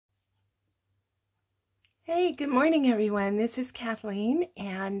Hey, good morning, everyone. This is Kathleen,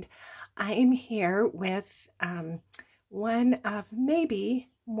 and I'm here with one of maybe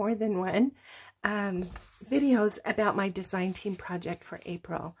more than one videos about my design team project for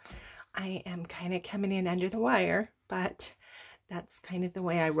April. I am kind of coming in under the wire, but that's kind of the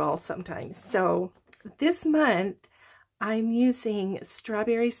way I roll sometimes. So this month, I'm using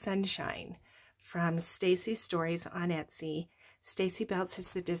Strawberry Sunshine from StacyStories on Etsy. Stacy Beltz is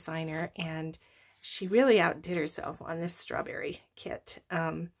the designer, and she really outdid herself on this strawberry kit.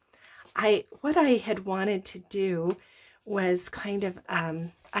 What I had wanted to do was kind of,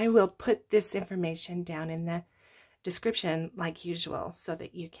 I will put this information down in the description like usual so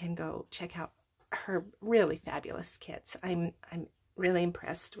that you can go check out her really fabulous kits. I'm really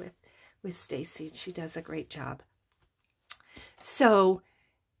impressed with Stacy. She does a great job. So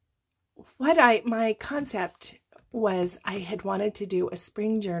my concept was I had wanted to do a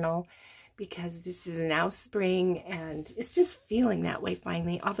spring journal because this is now spring and it's just feeling that way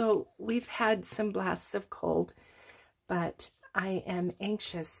finally. Although we've had some blasts of cold, but I am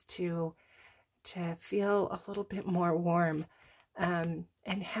anxious to feel a little bit more warm and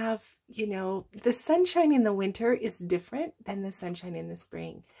have, you know, the sunshine in the winter is different than the sunshine in the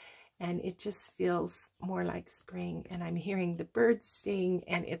spring. And it just feels more like spring, and I'm hearing the birds sing,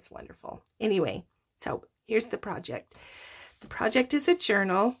 and it's wonderful. Anyway, so here's the project. The project is a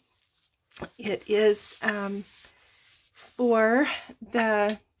journal. It is for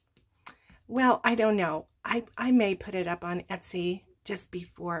the, well, I don't know. I may put it up on Etsy just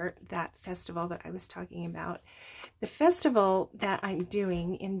before that festival that I was talking about. The festival that I'm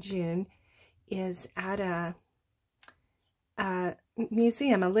doing in June is at a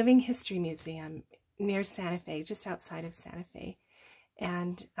museum, a living history museum near Santa Fe, just outside of Santa Fe.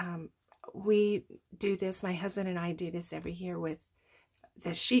 And we do this, my husband and I do this every year with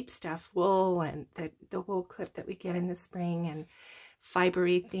the sheep stuff, wool, and the wool clip that we get in the spring, and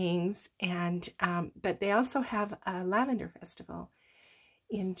fibery things. And but they also have a lavender festival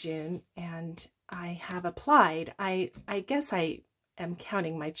in June, and I have applied. I guess I am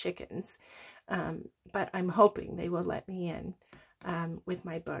counting my chickens, but I'm hoping they will let me in with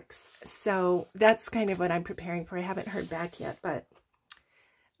my books. So that's kind of what I'm preparing for. I haven't heard back yet, but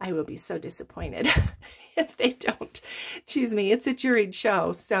I will be so disappointed if they don't choose me. It's a juried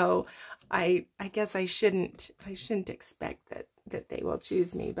show, so I guess I shouldn't expect that they will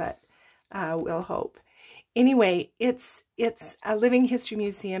choose me, but we'll hope. Anyway, it's a living history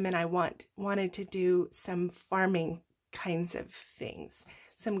museum, and I wanted to do some farming kinds of things,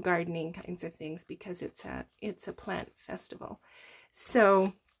 some gardening kinds of things, because it's a plant festival.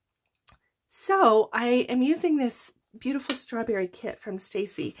 So I am using this beautiful strawberry kit from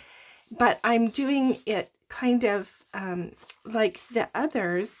Stacy, but I'm doing it kind of like the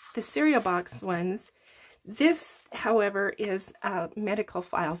others, the cereal box ones. This, however, is a medical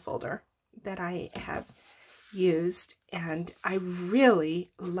file folder that I have used, and I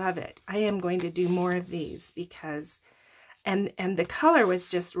really love it. I am going to do more of these because, and the color was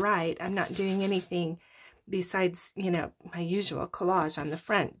just right. I'm not doing anything besides, you know, my usual collage on the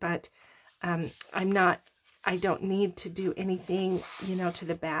front, but I don't need to do anything, you know, to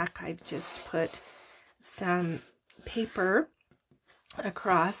the back. I've just put some paper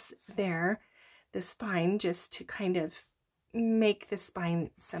across there, the spine, just to kind of make the spine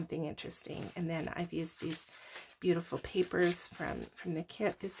something interesting. And then I've used these beautiful papers from the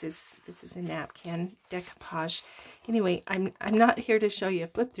kit. This is a napkin decoupage. Anyway, I'm not here to show you a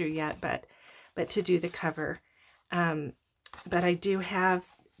flip through yet, but to do the cover. But I do have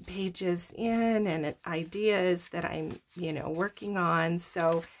pages in and ideas that I'm, you know, working on.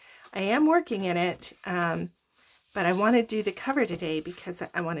 So I am working in it, but I want to do the cover today because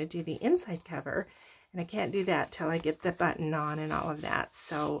I want to do the inside cover, and I can't do that till I get the button on and all of that.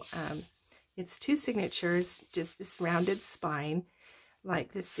 So it's two signatures, just this rounded spine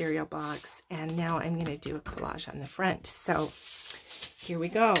like the cereal box, and now I'm going to do a collage on the front. So here we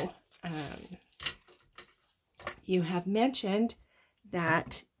go. You have mentioned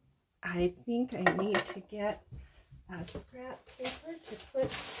that I think I need to get a scrap paper to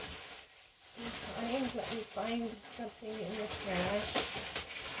put behind. Let me find something in the trash.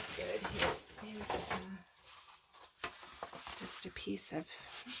 Good, here is just a piece of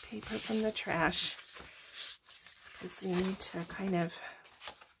paper from the trash. It's because we need to kind of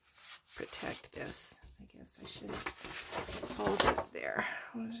protect this. I guess I should hold it there.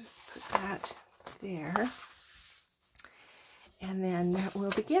 We'll just put that there. And then we'll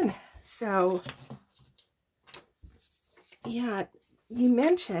begin. So, yeah, you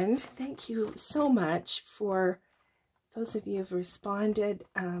mentioned, thank you so much for those of you who've responded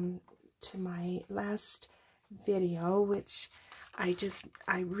to my last video, which I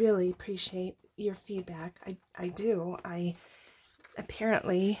really appreciate your feedback. I do.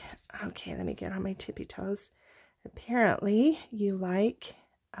 Apparently, okay, let me get on my tippy toes. Apparently, you like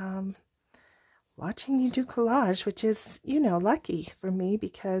watching me do collage, which is, you know, lucky for me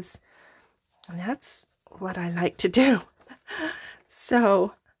because that's what I like to do.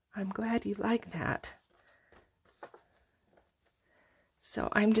 So I'm glad you like that. So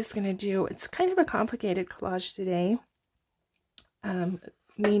I'm just going to do, it's kind of a complicated collage today,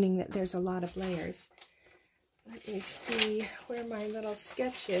 meaning that there's a lot of layers. Let me see where my little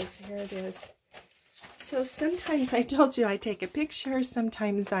sketch is. Here it is. So sometimes I told you I take a picture,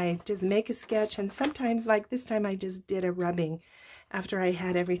 sometimes I just make a sketch, and sometimes, like this time, I just did a rubbing. After I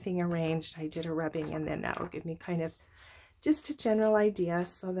had everything arranged, I did a rubbing, and then that'll give me kind of just a general idea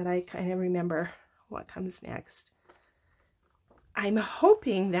so that I kind of remember what comes next. I'm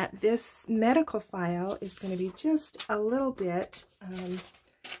hoping that this medical file is going to be just a little bit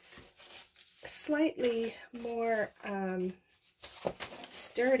slightly more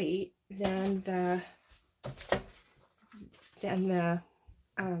sturdy than the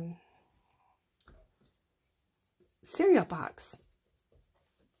cereal box,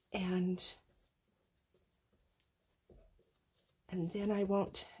 and then I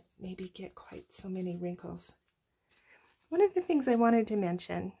won't maybe get quite so many wrinkles. One of the things I wanted to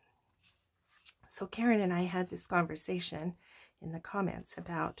mention, so Karen and I had this conversation in the comments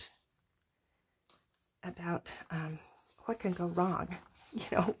about what can go wrong, you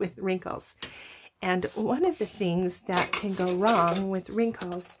know, with wrinkles. And one of the things that can go wrong with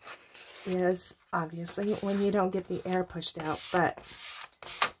wrinkles is obviously when you don't get the air pushed out, but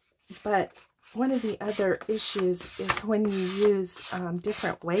one of the other issues is when you use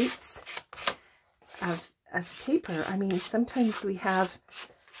different weights of paper. I mean, sometimes we have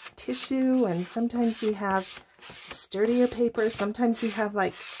tissue and sometimes we have sturdier paper. Sometimes we have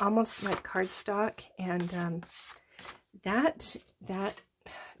like almost like cardstock, and that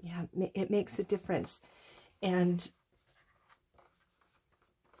yeah, it makes a difference. And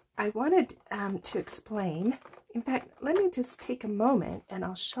I wanted to explain. In fact, let me just take a moment and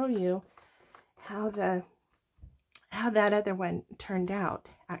I'll show you how that other one turned out,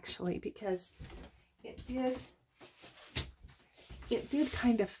 actually, because it did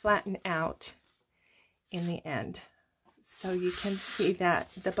kind of flatten out in the end. So you can see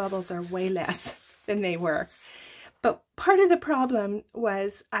that the bubbles are way less than they were. But part of the problem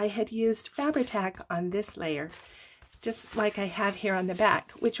was I had used Fabri-Tac on this layer, just like I have here on the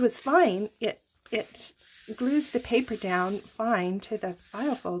back, which was fine. It glues the paper down fine to the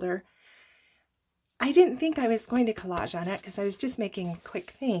file folder. I didn't think I was going to collage on it because I was just making a quick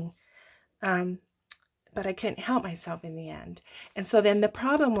thing. But I couldn't help myself in the end. And so then the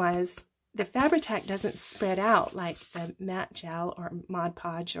problem was the Fabri-Tac doesn't spread out like the matte gel or Mod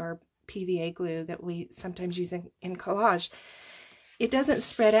Podge or PVA glue that we sometimes use in collage. It doesn't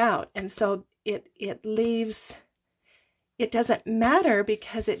spread out, and so it leaves, it doesn't matter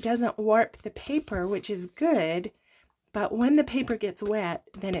because it doesn't warp the paper, which is good, but when the paper gets wet,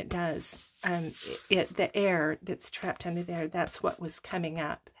 then it does. The air that's trapped under there, that's what was coming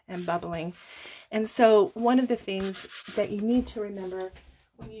up and bubbling. And so one of the things that you need to remember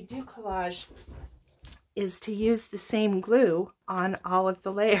when you do collage is to use the same glue on all of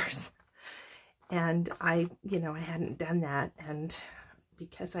the layers. And I hadn't done that, and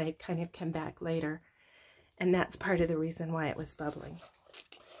because I had kind of come back later, and that's part of the reason why it was bubbling.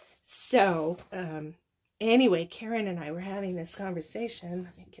 So anyway, Karen and I were having this conversation.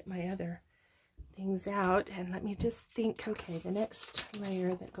 Let me get my other things out, and let me just think. Okay, the next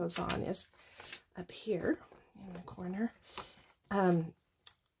layer that goes on is up here in the corner.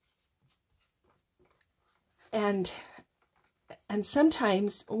 And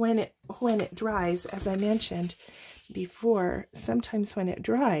sometimes when it dries, as I mentioned before, sometimes when it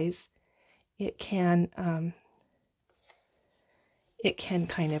dries, it can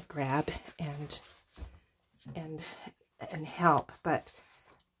kind of grab and help. But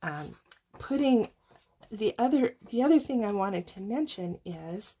putting the other thing I wanted to mention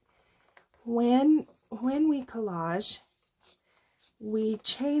is when we collage, we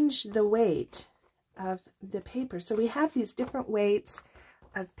change the weight of the paper. So we have these different weights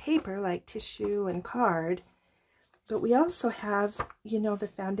of paper like tissue and card, but we also have, the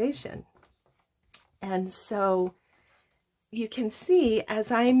foundation. And so you can see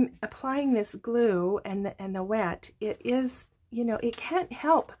as I'm applying this glue and the wet, it is, it can't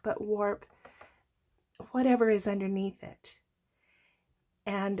help but warp whatever is underneath it.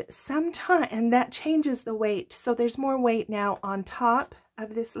 And that changes the weight. So there's more weight now on top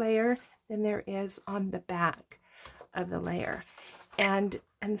of this layer than there is on the back of the layer. And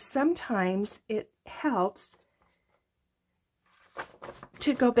sometimes it helps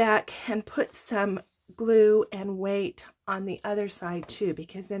to go back and put some glue and weight on the other side too,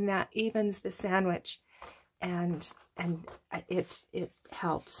 because then that evens the sandwich and it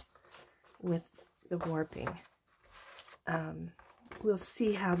helps with the warping. We'll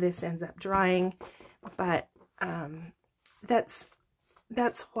see how this ends up drying, but that's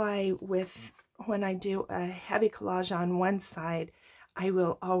why when I do a heavy collage on one side, I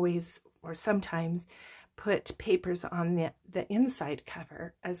will always, or sometimes, put papers on the inside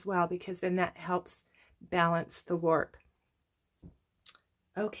cover as well, because then that helps balance the warp.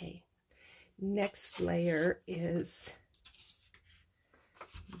 Okay, next layer is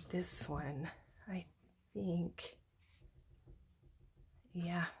this one. I think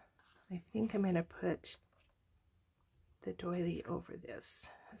I'm going to put the doily over this.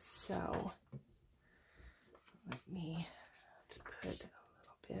 So let me put a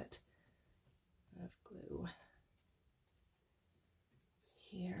little bit of glue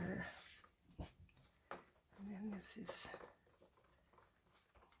here. And then this is,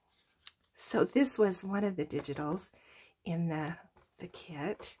 so this was one of the digitals in the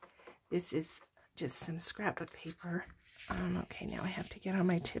kit. This is just some scrapbook paper. Okay, now I have to get on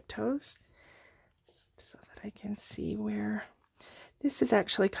my tiptoes so that I can see where. This is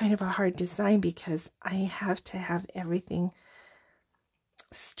actually kind of a hard design because I have to have everything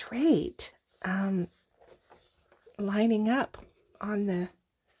straight, lining up on the,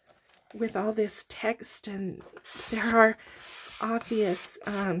 with all this text, and there are obvious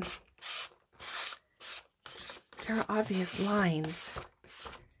lines,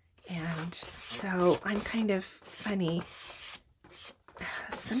 and so I'm kind of funny.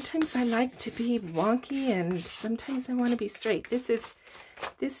 Sometimes I like to be wonky, and sometimes I want to be straight. This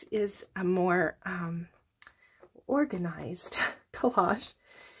is a more organized collage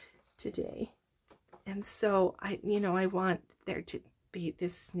today, and so I want there to be,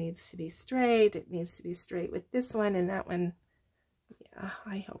 this needs to be straight, it needs to be straight with this one, and that one, yeah,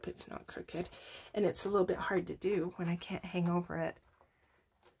 I hope it's not crooked. And it's a little bit hard to do when I can't hang over it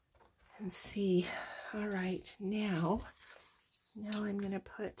and see. All right, now I'm going to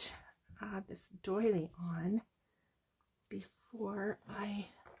put this doily on before I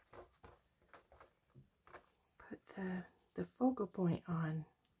put the focal point on.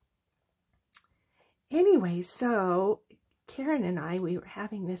 Anyway, so Karen and we were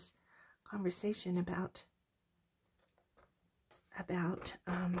having this conversation about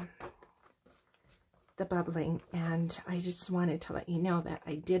the bubbling, and I just wanted to let you know that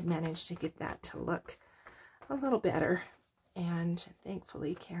I did manage to get that to look a little better. And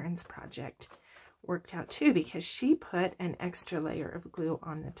thankfully Karen's project worked out too, because she put an extra layer of glue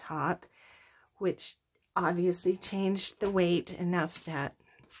on the top, which obviously changed the weight enough that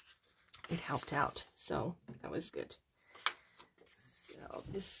it helped out. So that was good. So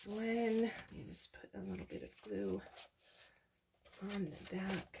this one, let me just put a little bit of glue on the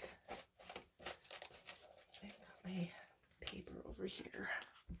back. I got my paper over here.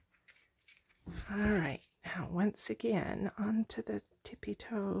 All right, now once again onto the tippy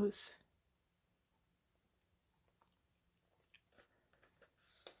toes.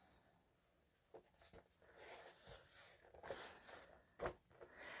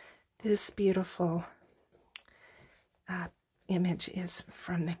 This beautiful image is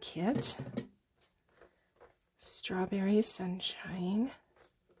from the kit, Strawberry Sunshine.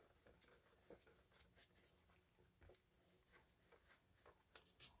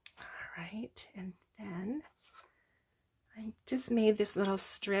 All right, and then I just made this little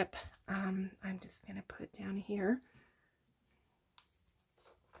strip. I'm just going to put down here.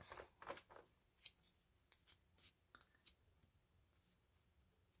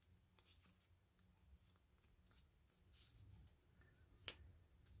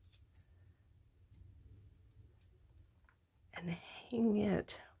 And hang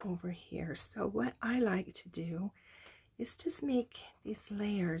it over here. So what I like to do is just make these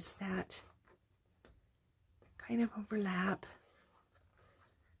layers that kind of overlap,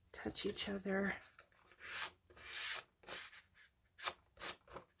 touch each other.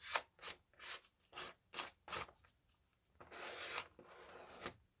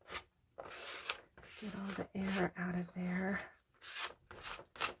 Get all the air out of there.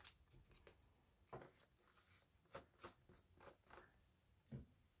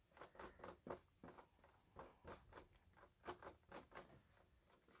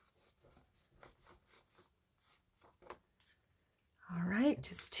 All right,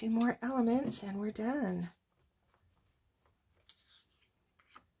 just 2 more elements and we're done.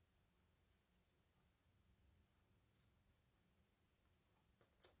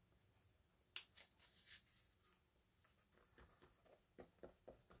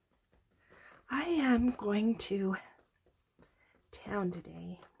 am going to town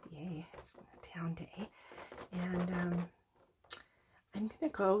today. Yay, it's town day. And I'm going to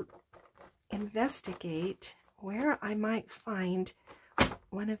go investigate where I might find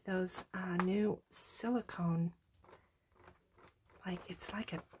one of those new silicone, like it's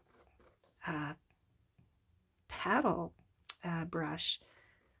like a paddle brush.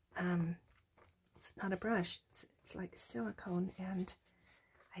 It's not a brush, it's like silicone, and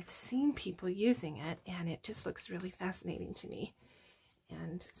I've seen people using it, and it just looks really fascinating to me.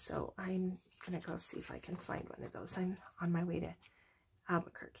 And so I'm going to go see if I can find one of those. I'm on my way to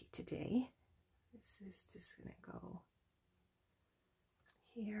Albuquerque today. This is just going to go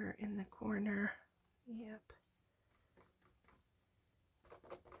here in the corner. Yep.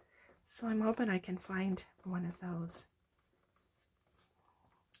 So I'm hoping I can find one of those,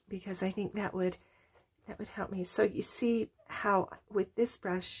 because I think that would help me. So you see how with this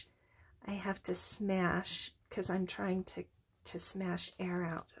brush I have to smash, because I'm trying to smash air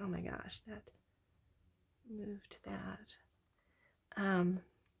out. Oh my gosh, that moved that.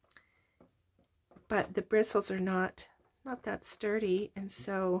 But the bristles are not that sturdy, and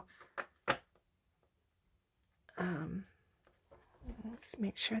so let's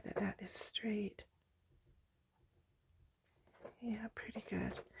make sure that that is straight. Yeah, pretty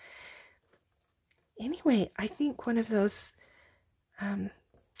good. Anyway, I think one of those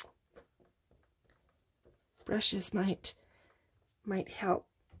brushes might help,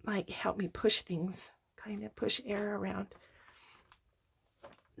 help me push things, kind of push air around.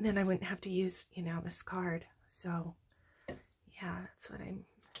 And then I wouldn't have to use, you know, this card. So yeah, that's what I'm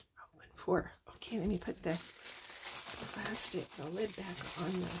hoping for. Okay, let me put the plastic, the lid back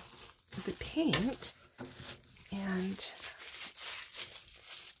on the paint, and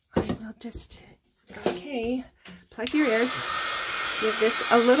I will just, okay, plug your ears, give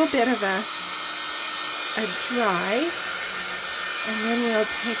this a little bit of a dry, and then we'll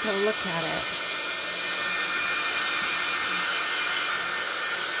take a look at it.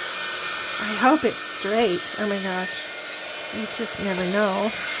 I hope it's straight. Oh my gosh, you just never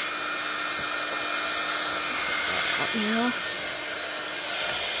know. Let's take that out now.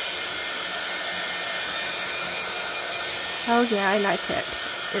 Oh yeah, I like it.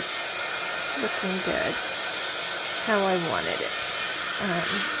 It's looking good, how I wanted it.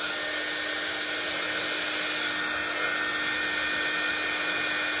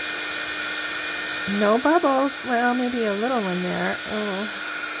 No bubbles. Well, maybe a little one there. Oh.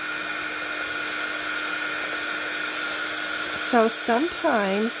 So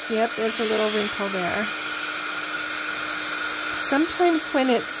sometimes, yep, there's a little wrinkle there. Sometimes when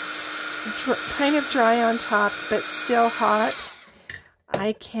it's kind of dry on top but still hot,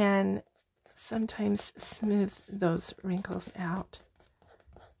 I can sometimes smooth those wrinkles out.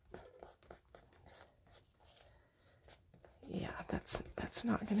 Yeah, that's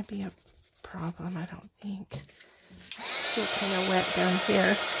not going to be a problem, I don't think. It's still kind of wet down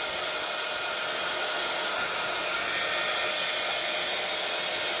here.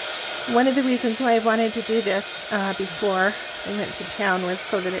 One of the reasons why I wanted to do this before I went to town was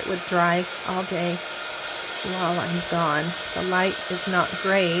so that it would dry all day while I'm gone. The light is not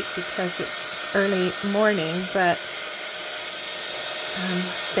great because it's early morning, but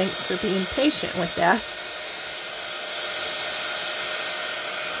thanks for being patient with that.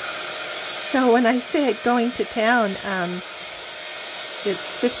 So when I said going to town,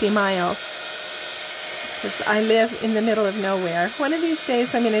 it's 50 miles. Because I live in the middle of nowhere. One of these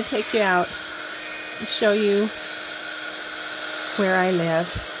days I'm going to take you out and show you where I live.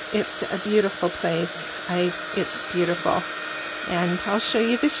 It's a beautiful place. It's beautiful. And I'll show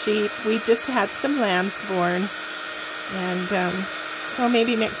you the sheep. We just had some lambs born. And so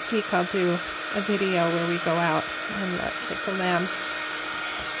maybe next week I'll do a video where we go out and look at the lambs.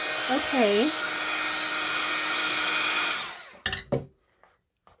 Okay.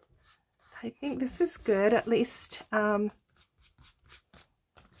 I think this is good, at least. I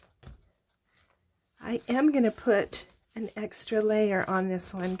am going to put an extra layer on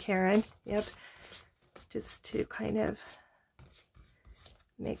this one, Karen. Yep. Just to kind of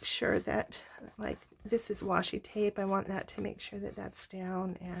make sure that, like, this is washi tape. I want that to make sure that that's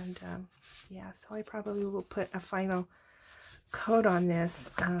down. And yeah, so I probably will put a final coat on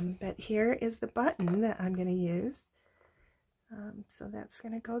this. But here is the button that I'm going to use. So that's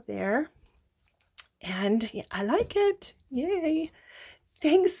going to go there. And yeah, I like it. Yay.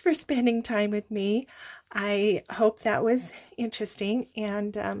 Thanks for spending time with me. I hope that was interesting.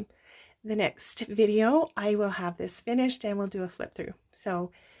 And the next video, I will have this finished and we'll do a flip through.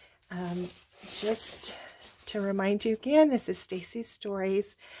 So just to remind you again, this is Stacy's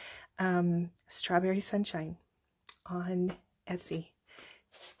Stories. Strawberry Sunshine on Etsy.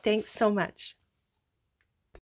 Thanks so much.